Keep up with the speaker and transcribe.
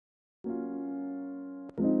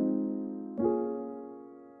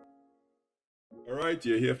Alright,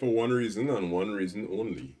 you're here for one reason and one reason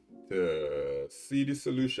only. To see the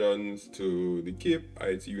solutions to the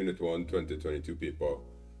makeITsimpleTT Unit 1 2022 paper,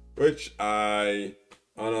 which I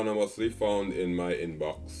anonymously found in my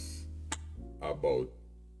inbox about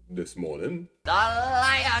this morning.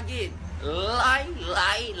 Lie again. Lie.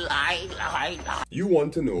 You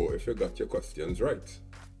want to know if you got your questions right.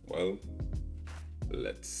 Well,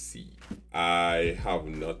 let's see. I have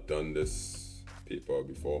not done this paper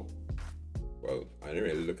before. Well, I didn't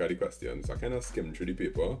really look at the questions. I kind of skimmed through the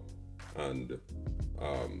paper and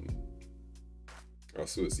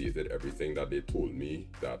associated everything that they told me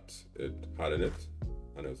that it had in it.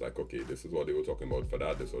 And I was like, okay, this is what they were talking about for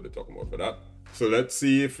that. This is what they're talking about for that. So let's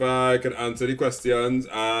see if I can answer the questions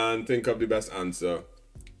and think of the best answer.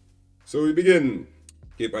 So we begin.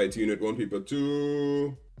 makeITsimpleTT Unit 1, Paper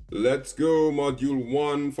 2. Let's go. Module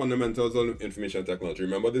 1, Fundamentals of Information Technology.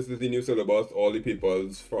 Remember, this is the new syllabus. All the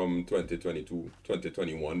papers from 2022,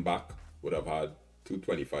 2021 back would have had 2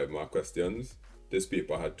 25-mark questions. This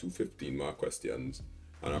paper had 2 15-mark questions.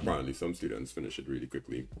 And apparently some students finished it really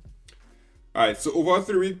quickly. Alright, so over a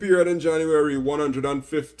 3-week period in January,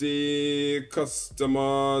 150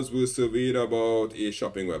 customers were surveyed about a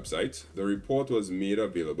shopping website. The report was made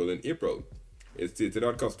available in April. It stated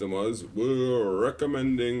that customers were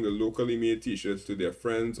recommending the locally made t-shirts to their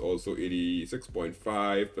friends. Also,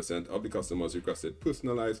 86.5% of the customers requested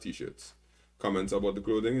personalized t-shirts. Comments about the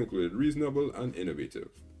clothing included reasonable and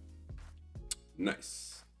innovative.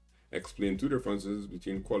 Nice. Explain 2 differences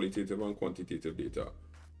between qualitative and quantitative data.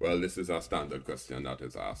 Well, this is a standard question that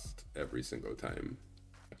is asked every single time.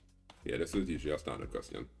 Yeah, this is usually a standard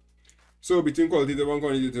question. So between qualitative and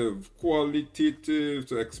quantitative. Qualitative,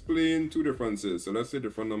 to explain 2 differences. So let's say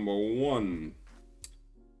difference number 1.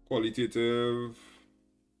 Qualitative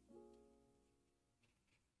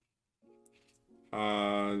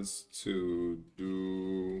has to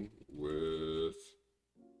do with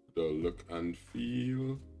the look and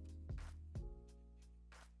feel.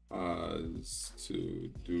 Has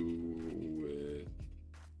to do with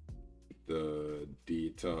the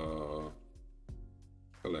data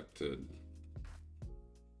collected.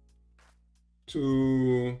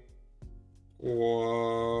 2.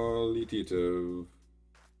 Qualitative.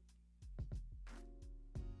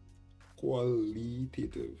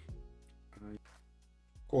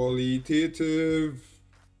 Qualitative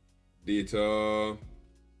data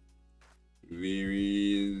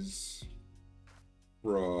varies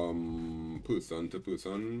from person to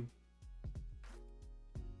person,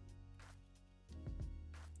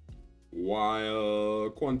 while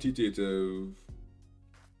quantitative,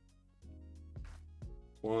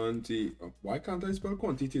 why can't I spell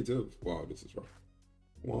quantitative? Wow, this is rough.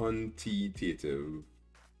 Quantitative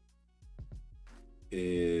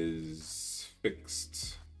is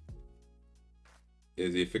fixed,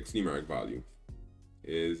 is a fixed numeric value,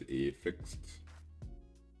 is a fixed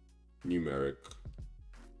numeric.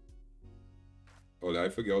 Oh, I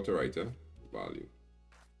forget how to write a value.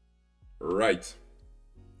 Right.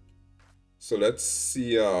 So let's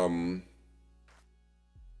see. Yeah,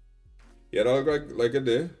 that look like it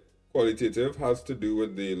there. Qualitative has to do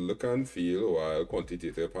with the look and feel, while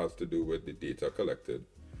quantitative has to do with the data collected.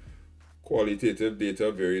 Qualitative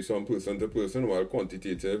data varies from person to person, while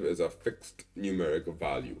quantitative is a fixed numeric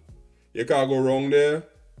value. You can't go wrong there.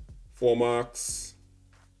 4 marks.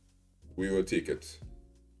 We will take it.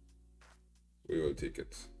 We will take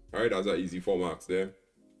it. Alright, that's an easy 4 marks there.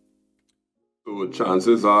 So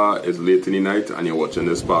chances are it's late in the night and you're watching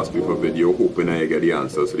this past paper video hoping that you get the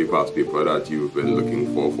answers to the past paper that you've been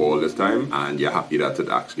looking for all this time, and you're happy that it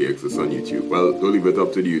actually exists on YouTube. Well, don't leave it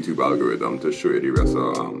up to the YouTube algorithm to show you the rest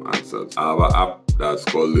of answers. I have an app that's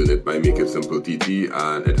called Learn It by makeITsimpleTT,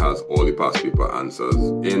 and it has all the past paper answers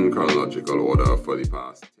in chronological order for the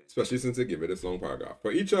past. Especially since they give it this long paragraph.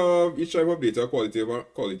 For each type of data, qualitative,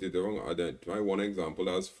 identify one example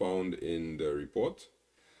that's found in the report.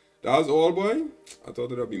 That's all, boy. I thought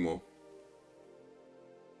there'd be more.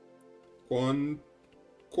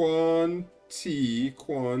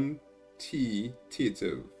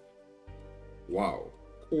 Quantitative. Wow.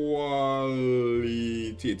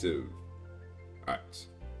 Qualitative. Alright.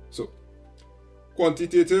 So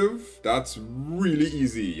quantitative, that's really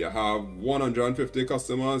easy. You have 150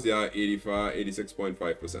 customers, you have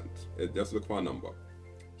 86.5%. Just look for a number.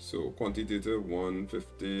 So quantitative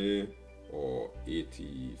 150 or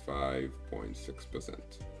 85.6%.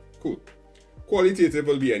 Cool. Qualitative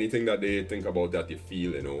will be anything that they think about that they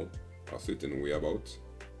feel, you know, a certain way about.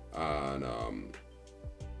 And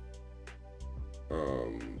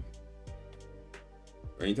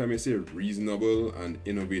anytime you say reasonable and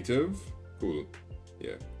innovative, cool.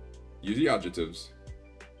 Yeah. Use the adjectives.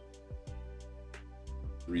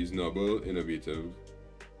 reasonable, innovative.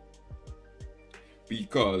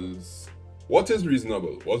 Because what is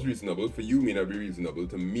reasonable? What's reasonable for you may not be reasonable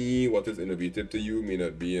to me. What is innovative to you may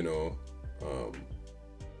not be, you know,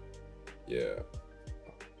 yeah,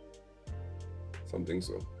 something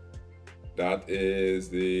so. That is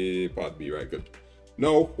the part B, right? Good.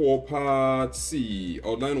 Now for part C,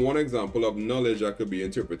 outline one example of knowledge that could be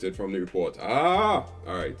interpreted from the report. All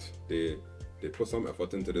right. They put some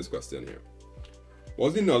effort into this question here.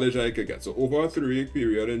 What's the knowledge I could get? So over a 3-week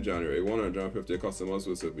period in January, 150 customers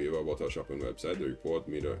were surveyed about our shopping website. The report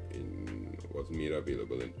was made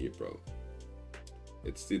available in April.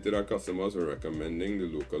 It stated that customers were recommending the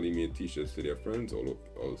locally made t-shirts to their friends.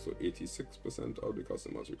 Also 86% of the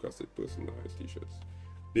customers requested personalized t-shirts.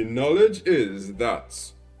 The knowledge is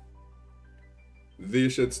that they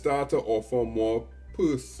should start to offer more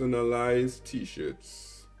personalized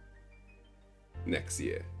t-shirts next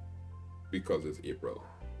year because it's April.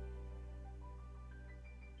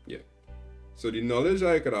 Yeah. So the knowledge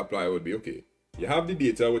I could apply would be, okay, you have the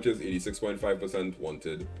data, which is 86.5%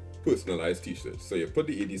 wanted personalized t-shirts. So you put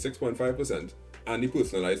the 86.5% and the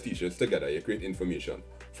personalized t-shirts together, you create information.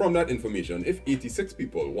 From that information, if 86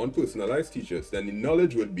 people want personalized t-shirts, then the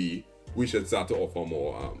knowledge would be we should start to offer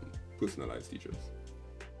more personalized t-shirts.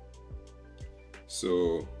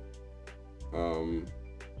 So,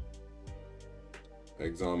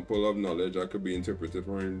 example of knowledge that could be interpreted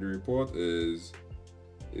from the report is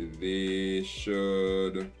they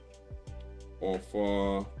should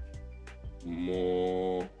offer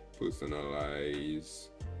more personalized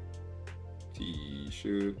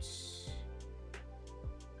t-shirts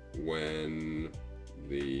when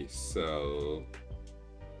they sell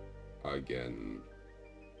again.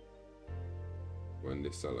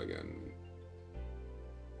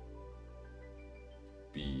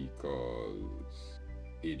 Because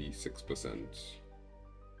 86%.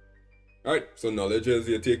 Alright, so knowledge is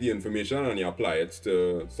you take the information and you apply it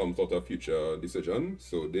to some sort of future decision.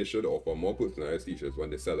 So they should offer more personalized t-shirts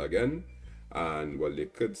when they sell again. And well, they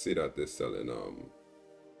could say that they're selling,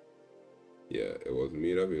 yeah, it was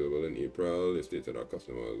made available in April. They stated that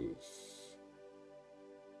customers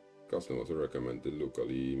were recommended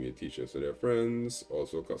locally made t-shirts to their friends.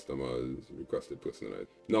 Also, customers requested personalized.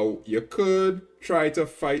 Now, you could try to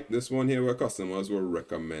fight this one here where customers were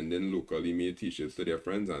recommending locally made t-shirts to their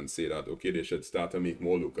friends and say that, okay, they should start to make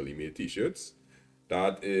more locally made t-shirts.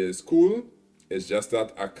 That is cool. It's just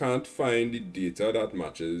that I can't find the data that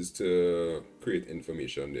matches to create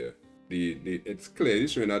information there. It's clearly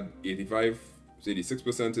showing that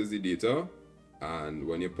 86% is the data. And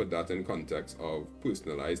when you put that in context of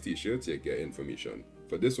personalized t-shirts, you get information.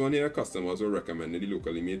 For this one here, customers were recommending the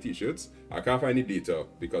locally made t-shirts. I can't find the data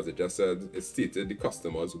because it just said, it stated the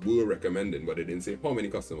customers were recommending, but it didn't say how many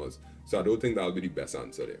customers. So I don't think that'll be the best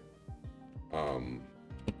answer there.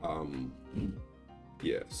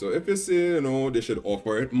 Yeah, so if you say, you know, they should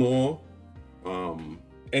offer it more,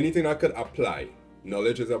 anything that could apply.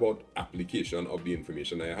 Knowledge is about application of the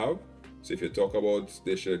information I have. So if you talk about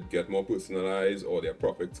they should get more personalized or their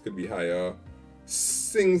profits could be higher,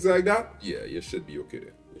 things like that, yeah, you should be okay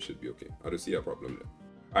there. You should be okay. I don't see a problem there.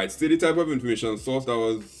 Alright, state the type of information source that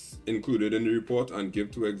was included in the report and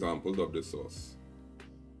give 2 examples of the source.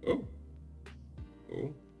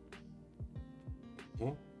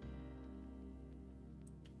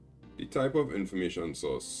 The type of information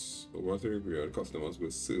source. Over 3 period, customers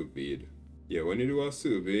were surveyed. Yeah, when you do a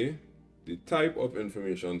survey, the type of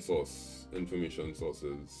information sources,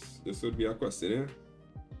 this would be a question here?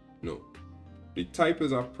 No. The type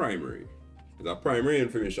is a primary. It's a primary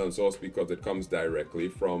information source because it comes directly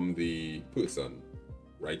from the person,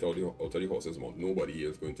 right out of the horse's mouth. Nobody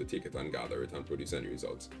is going to take it and gather it and produce any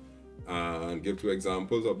results. And give 2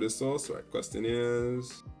 examples of this source, right?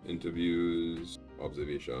 Questionnaires, interviews,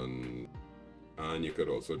 observation, and you could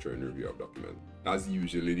also throw in review of document. That's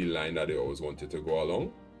usually the line that they always wanted to go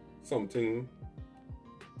along. Something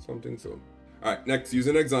so. Alright, next,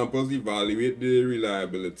 using examples, evaluate the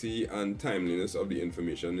reliability and timeliness of the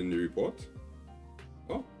information in the report.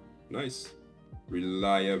 Oh, nice.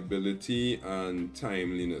 Reliability and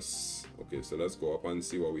timeliness. Okay, so let's go up and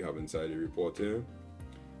see what we have inside the report here.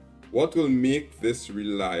 What will make this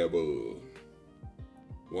reliable?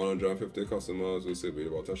 150 customers were surveyed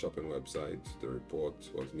about a shopping website. The report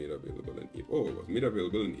was made available in April. Oh, it was made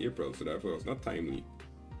available in April, so therefore it's not timely.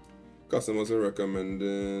 Customers are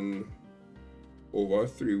recommending over a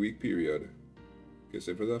 3-week period. Okay,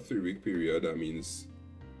 so if it's a 3-week period, that means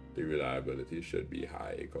the reliability should be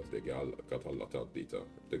high because they got a lot of data.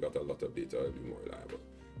 If they got a lot of data, it'll be more reliable.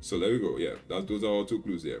 So there we go. Yeah, those are our 2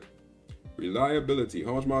 clues there. Reliability.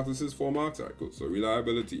 How much marks is this? 4 marks? Alright, cool. So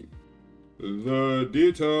reliability. The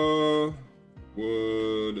data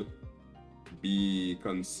would be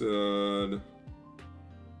considered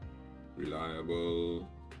reliable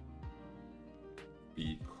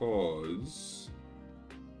because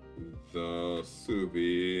the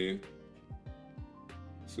survey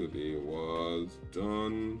was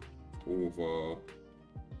done over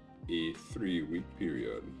a 3-week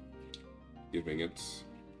period, giving it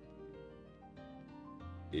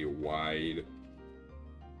a wide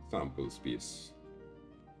sample space.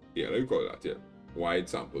 Yeah, let me call it that, yeah. Wide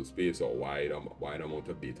sample space or wide amount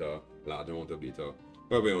of data, large amount of data,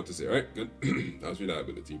 whatever you want to say, right? Good. That's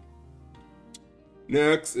reliability.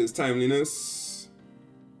 Next is timeliness.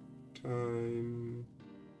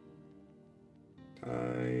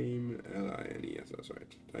 L-I-N-E-S, that's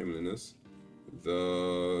right. Timeliness.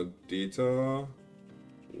 The data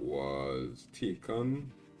was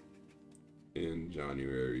taken in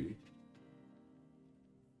January,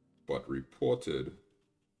 but reported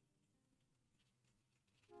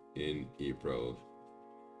in April.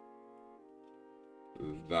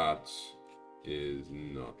 That is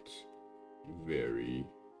not very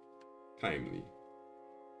timely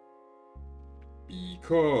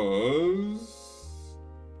because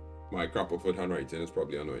my Copperfoot handwriting is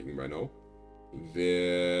probably annoying by now.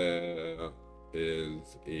 There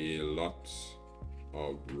is a lot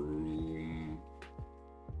of room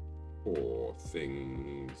for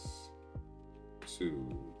things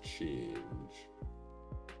to change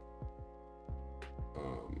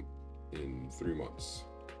in 3 months.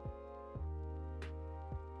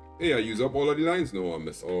 Hey, I use up all of the lines? No, I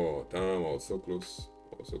missed. Oh, damn, I was so close.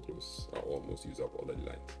 I almost used up all of the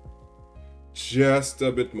lines. Just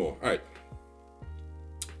a bit more. All right.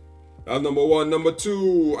 That's number 1. Number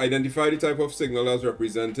 2, identify the type of signal as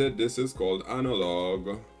represented. This is called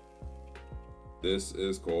analog. This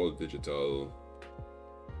is called digital.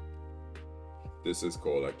 This is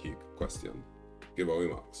called a key question. Give away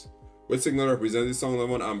marks. Which signal represents the sound of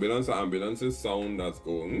an ambulance? An ambulance is sound that's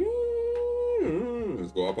going.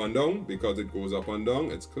 Let's go up and down. Because it goes up and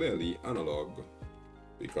down, it's clearly analog.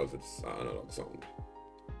 Because it's an analog sound.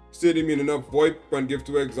 State the meaning of VoIP and give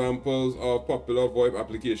 2 examples of popular VoIP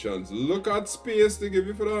applications. Look at space they give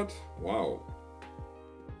you for that. Wow.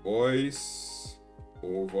 Voice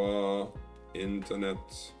over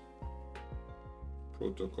Internet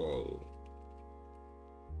Protocol.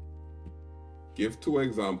 Give 2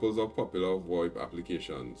 examples of popular VoIP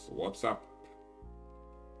applications. WhatsApp.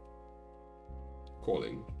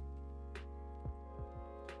 Calling.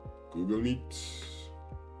 Google Meet.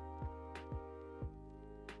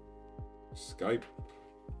 Skype.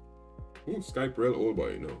 Oh, Skype real old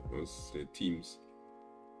boy, no. That's Teams.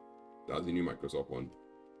 That's the new Microsoft one.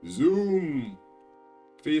 Zoom.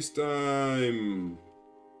 FaceTime.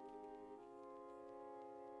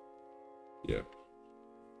 Yeah.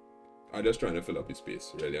 I'm just trying to fill up his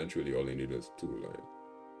space. Really and truly, all I need is 2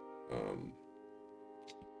 lines.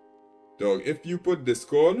 Dog, if you put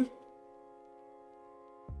Discord,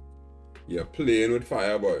 you're playing with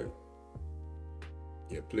fire, boy.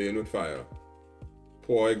 You're playing with fire.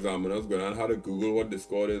 Poor examiners going on how to Google what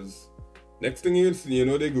Discord is. Next thing you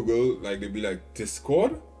know, they Google, like, they be like,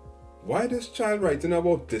 Discord? Why this child writing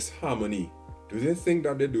about disharmony? Do they think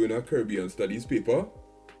that they're doing a Caribbean studies paper?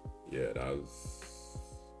 Yeah, that's...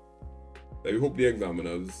 I hope the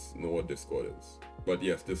examiners know what Discord is. But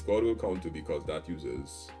yes, Discord will count too because that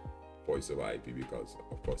uses voice over IP because,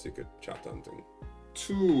 of course, you could chat and thing.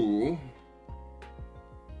 2...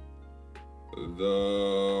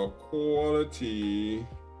 The quality,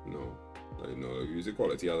 no, use the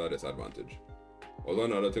quality as a disadvantage. Also,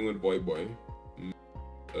 another thing with boy,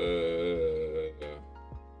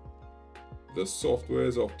 the software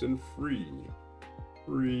is often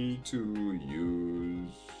free to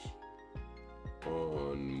use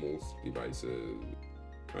on most devices,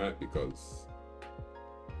 right? Because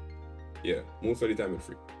yeah, most of the time it's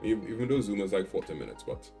free. Even though Zoom is like 40 minutes,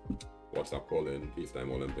 but WhatsApp calling,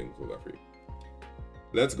 FaceTime, all them things, those are free.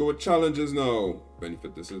 Let's go with challenges now.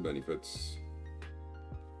 This is benefits.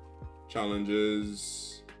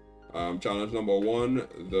 Challenges. Challenge number 1,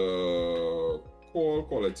 the call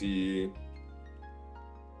quality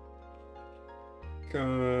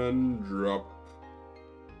can drop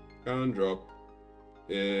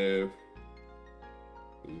if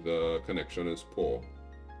the connection is poor.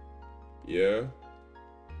 Yeah,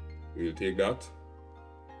 we'll take that.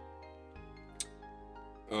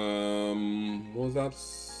 Was that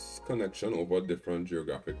connection over different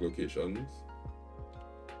geographic locations?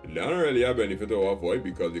 It don't really have benefit over VoIP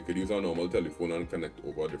because you could use a normal telephone and connect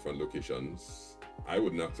over different locations. I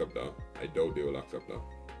wouldn't accept that. I doubt they will accept that.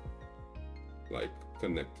 Like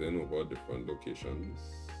connecting over different locations.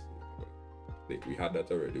 Like we had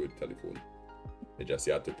that already with telephone. They just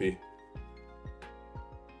had to pay.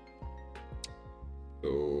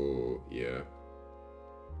 So yeah.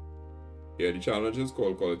 Yeah, the challenge is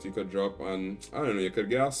called quality could drop, and I don't know, you could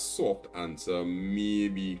get a soft answer,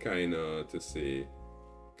 maybe kinda to say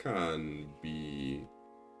can be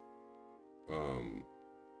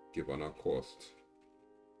given a cost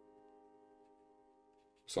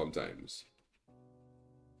sometimes.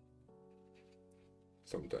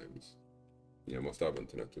 Yeah, must have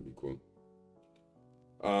internet to be cool.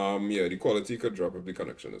 Yeah, the quality could drop if the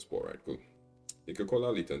connection is poor, right? Cool. You could call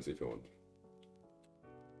that latency if you want.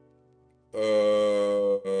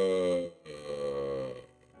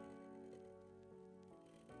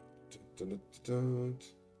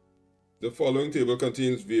 The following table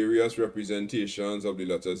contains various representations of the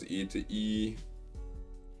letters A to E.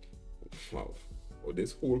 Wow. Oh,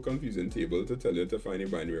 this whole confusing table to tell you to find a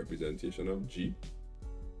binary representation of G.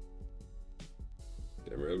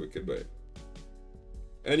 Damn real wicked boy.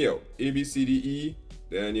 Anyhow, A, B, C, D, E.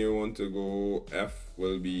 Then you want to go F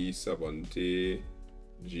will be 70.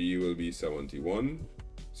 G will be 71.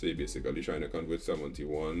 So you're basically trying to convert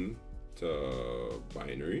 71 to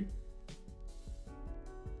binary.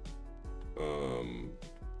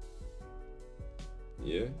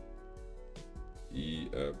 Yeah. E,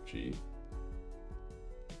 F, G.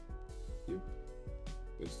 Yep.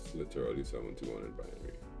 It's literally 71 in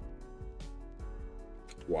binary.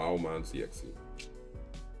 Wow, man, CXC.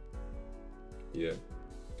 Yeah.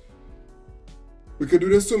 We could do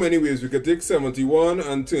this so many ways. We could take 71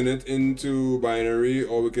 and turn it into binary,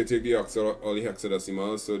 or we could take the octal or the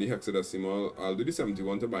hexadecimal. So the hexadecimal, I'll do the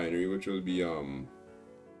 71 to binary, which will be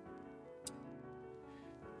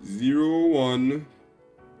 0 1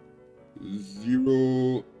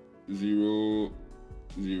 0 0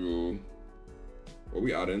 0. Are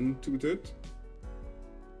we adding 2 to it?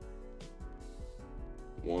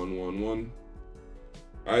 1 1 1.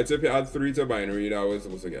 Alright, so if you add 3 to binary, that was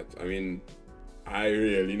supposed to get. I mean, I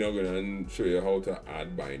really not gonna show you how to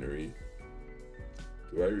add binary.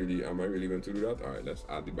 Am I really going to do that? Alright, let's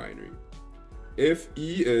add the binary. If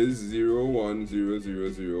E is 0 1 0 0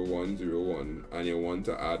 0 1 0 1 and you want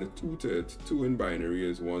to add 2 to it, 2 in binary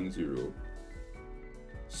is 1 0.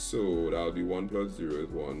 So that'll be 1 plus 0 is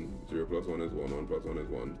 1, 0 plus 1 is 1, 1 plus 1 is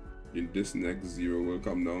 1. Then this next 0 will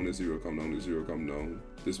come down, the 0 come down, the 0 come down,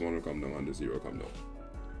 this 1 will come down, and the 0 come down.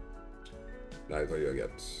 That's how you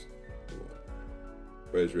get.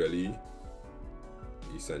 But it's really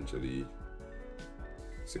essentially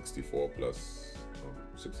 64 plus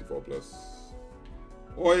 64 plus.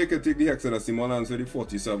 Or you can take the hexadecimal answer, the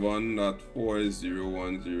 47, that 4 is 0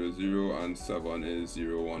 1 0 0 and 7 is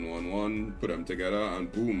 0 1 1 1. Put them together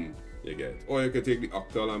and boom, you get. Or you can take the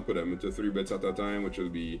octal and put them into 3 bits at a time, which will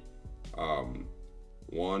be 1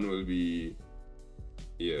 will be,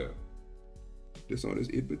 yeah. This one is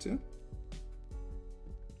 8 bits, yeah?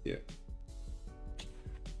 Yeah.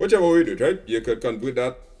 Whichever way you do it, right? You could convert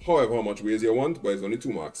that however how much ways you want, but it's only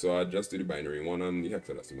 2 marks. So I just do the binary one and the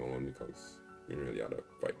hexadecimal one because you really had to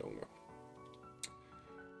fight down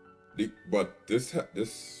that. But this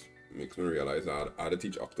makes me realize I had to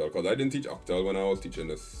teach octal, because I didn't teach octal when I was teaching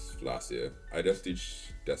this last year. I just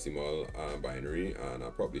teach decimal and binary, and I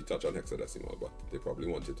probably touch on hexadecimal, but they probably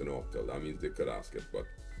wanted to know octal. That means they could ask it, but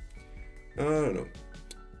I don't know.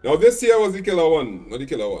 Now this year was the killer one, not the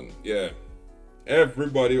killer one. Yeah.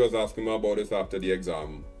 Everybody was asking me about this after the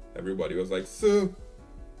exam. Everybody was like, "Sir,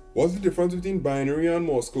 what's the difference between binary and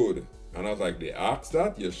Morse code?" And I was like, "They asked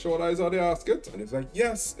that? You sure that is how they ask it?" And it's like,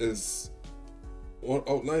 "Yes, it's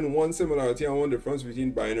outline one similarity and one difference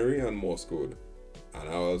between binary and Morse code." And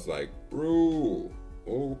I was like, "Bro,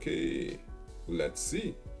 okay, let's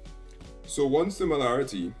see." So one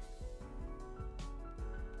similarity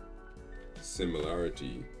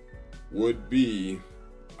would be,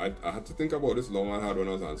 I had to think about this long and hard when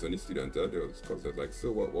I was answering the student because they're like,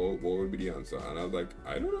 "So what would be the answer?" And I was like,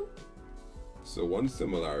 "I don't know." So one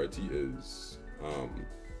similarity is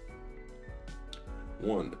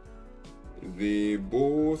 1, they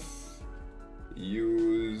both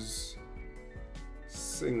use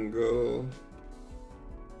single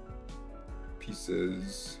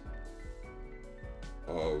pieces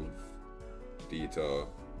of data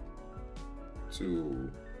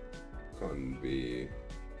to convey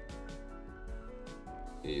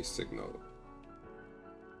a signal.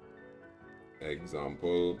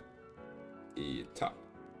 Example, a tap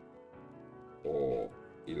or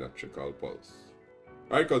electrical pulse.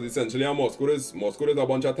 Right? Because essentially a Morse code is a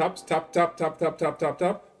bunch of taps, tap, tap, tap, tap, tap, tap,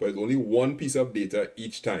 tap, but it's only one piece of data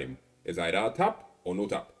each time. It's either a tap or no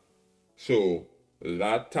tap. So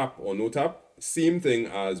that tap or no tap, same thing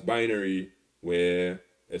as binary, where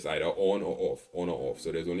it's either on or off, on or off.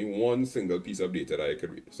 So there's only one single piece of data that I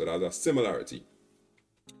could read. So that's a similarity.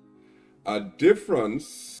 A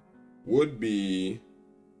difference would be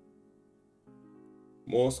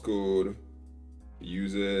Morse code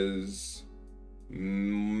uses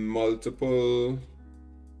multiple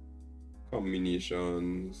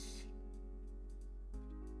combinations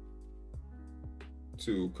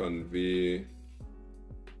to convey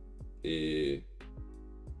a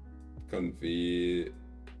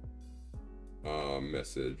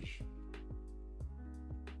message,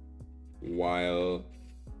 while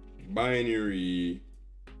binary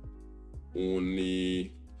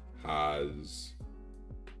only has,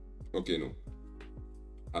 okay, no,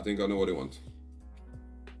 I think I know what they want.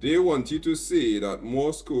 They want you to say that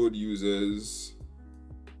Morse code uses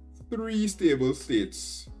 3 stable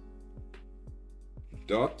states: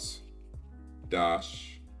 dot,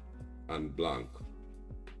 dash, and blank,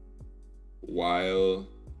 while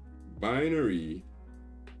binary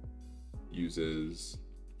uses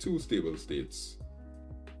 2 stable states: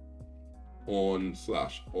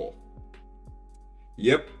 on/off.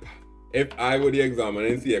 Yep. If I were the examiner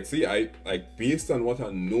in CXC, I like, based on what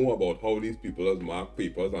I know about how these people mark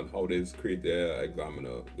papers and how they create their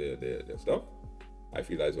examiner, their stuff, I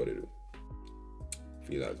feel that's what they do.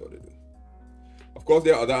 Of course,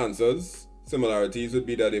 there are other answers. Similarities would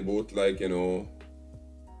be that they both, like, you know,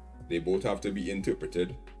 they both have to be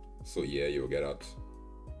interpreted. So yeah, you'll get that.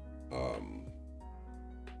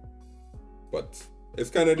 But it's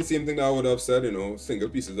kind of the same thing that I would have said, you know, single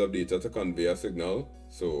pieces of data to convey a signal.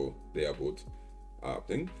 So they are both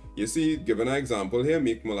thing. You see, given an example here,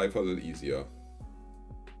 make my life a little easier.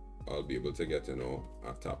 I'll be able to get, you know,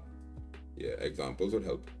 a tap. Yeah, examples would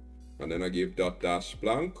help. And then I gave dot, dash,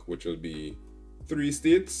 blank, which will be 3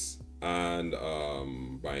 states, and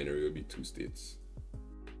binary will be 2 states.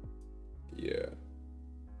 Yeah.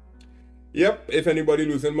 Yep, if anybody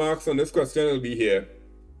losing marks on this question, it'll be here,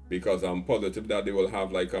 because I'm positive that they will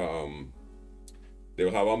have like they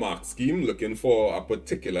will have a mark scheme looking for a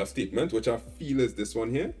particular statement, which I feel is this one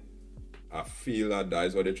here. I feel that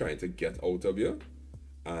is what they're trying to get out of you,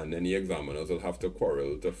 and then the examiners will have to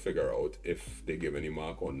quarrel to figure out if they give any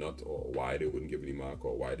mark or not, or why they wouldn't give any mark,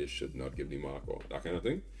 or why they should not give any mark, or that kind of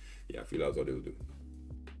thing. Yeah, I feel that's what they'll do.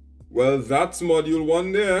 Well, that's module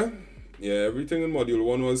 1 there. Yeah, everything in module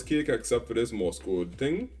 1 was cake except for this Morse code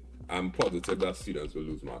thing. I'm positive that students will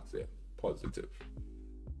lose marks there. Positive.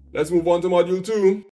 Let's move on to module 2.